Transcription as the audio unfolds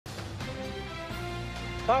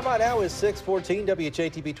Time right now is 6:14.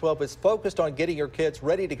 WJTV 12 is focused on getting your kids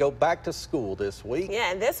ready to go back to school this week. Yeah,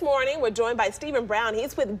 and this morning we're joined by Stephen Brown.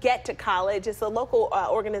 He's with Get2College. It's a local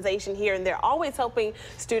organization here, and they're always helping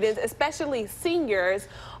students, especially seniors,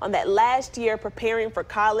 on that last year preparing for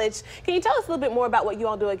college. Can you tell us a little bit more about what you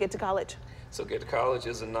all do at Get2College? So Get2College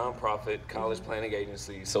is a nonprofit college planning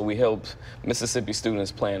agency. So we help Mississippi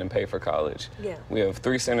students plan and pay for college. Yeah. We have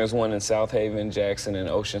 3 centers, one in South Haven, Jackson, and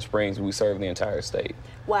Ocean Springs. We serve the entire state.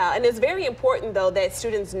 Wow, and it's very important though that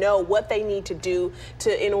students know what they need to do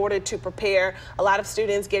in order to prepare. A lot of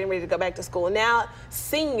students getting ready to go back to school. Now,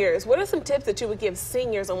 seniors, what are some tips that you would give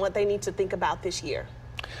seniors on what they need to think about this year?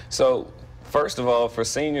 So first of all, for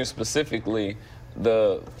seniors specifically,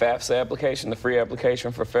 the FAFSA application, the free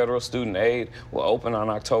application for federal student aid, will open on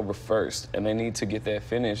October 1st, and they need to get that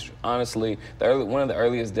finished. Honestly, one of the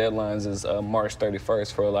earliest deadlines is March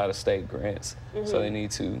 31st for a lot of state grants, so they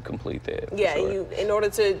need to complete that. Yeah, sure. in order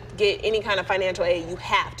to get any kind of financial aid, you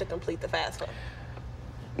have to complete the FAFSA.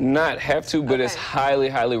 Not have to, but it's highly,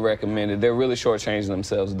 highly recommended. They're really shortchanging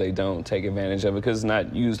themselves if they don't take advantage of it, because it's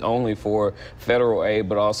not used only for federal aid,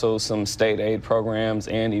 but also some state aid programs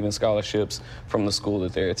and even scholarships from the school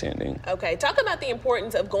that they're attending. Okay, talk about the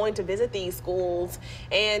importance of going to visit these schools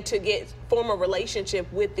and to form a relationship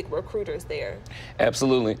with the recruiters there.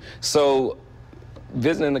 Absolutely. So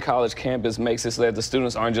visiting the college campus makes it so that the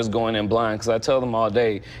students aren't just going in blind, because I tell them all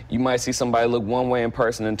day, you might see somebody look one way in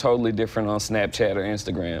person and totally different on Snapchat or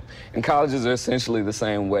Instagram. And colleges are essentially the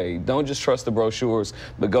same way. Don't just trust the brochures,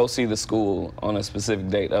 but go see the school on a specific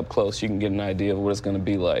date up close. You can get an idea of what it's going to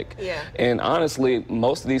be like. Yeah. And honestly,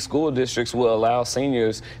 most of these school districts will allow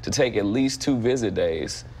seniors to take at least 2 visit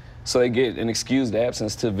days, so they get an excused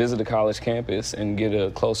absence to visit a college campus and get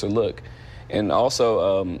a closer look. And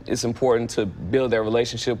also, it's important to build that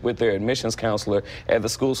relationship with their admissions counselor at the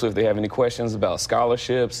school, so if they have any questions about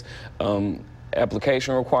scholarships,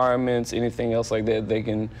 application requirements, anything else like that, they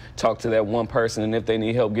can talk to that one person, and if they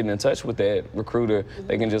need help getting in touch with that recruiter,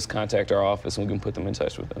 they can just contact our office and we can put them in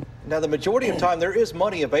touch with them. Now, the majority of time there is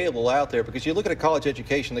money available out there, because you look at a college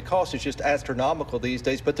education, the cost is just astronomical these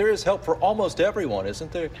days, but there is help for almost everyone,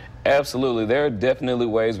 isn't there? Absolutely. There are definitely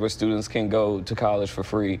ways where students can go to college for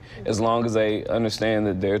free, as long as they understand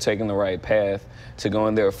that they're taking the right path to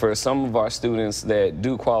going there. For some of our students that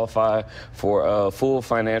do qualify for full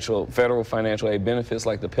federal financial aid benefits,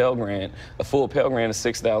 like the Pell Grant, a full Pell Grant is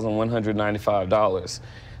 $6,195.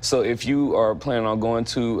 So if you are planning on going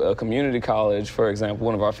to a community college, for example,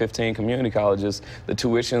 one of our 15 community colleges, the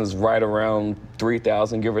tuition is right around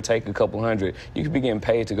 $3,000, give or take a couple hundred. You could be getting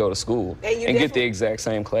paid to go to school and get the exact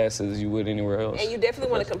same classes as you would anywhere else. And you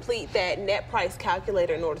definitely want to complete that net price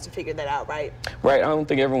calculator in order to figure that out, right? Right. I don't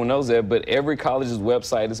think everyone knows that, but every college's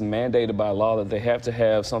website is mandated by law that they have to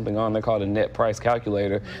have something on there called a net price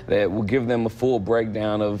calculator that will give them a full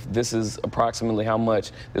breakdown of this is approximately how much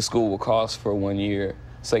the school will cost for 1 year,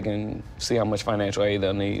 so they can see how much financial aid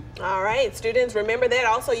they'll need. All right, students, remember that.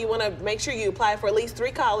 Also, you want to make sure you apply for at least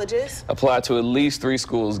 3 colleges. Apply to at least 3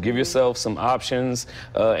 schools. Give yourself some options.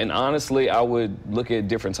 And honestly, I would look at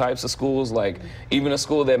different types of schools, like even a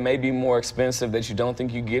school that may be more expensive that you don't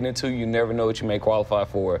think you get into, you never know what you may qualify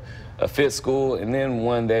for. A fit school, and then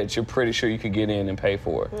one that you're pretty sure you could get in and pay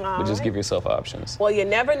for. But just give yourself options. Well, you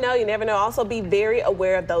never know. You never know. Also, be very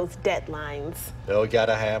aware of those deadlines. Oh, you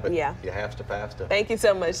gotta have it. Yeah. You have to pass it. Thank you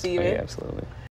so much, Stephen. Yeah, absolutely.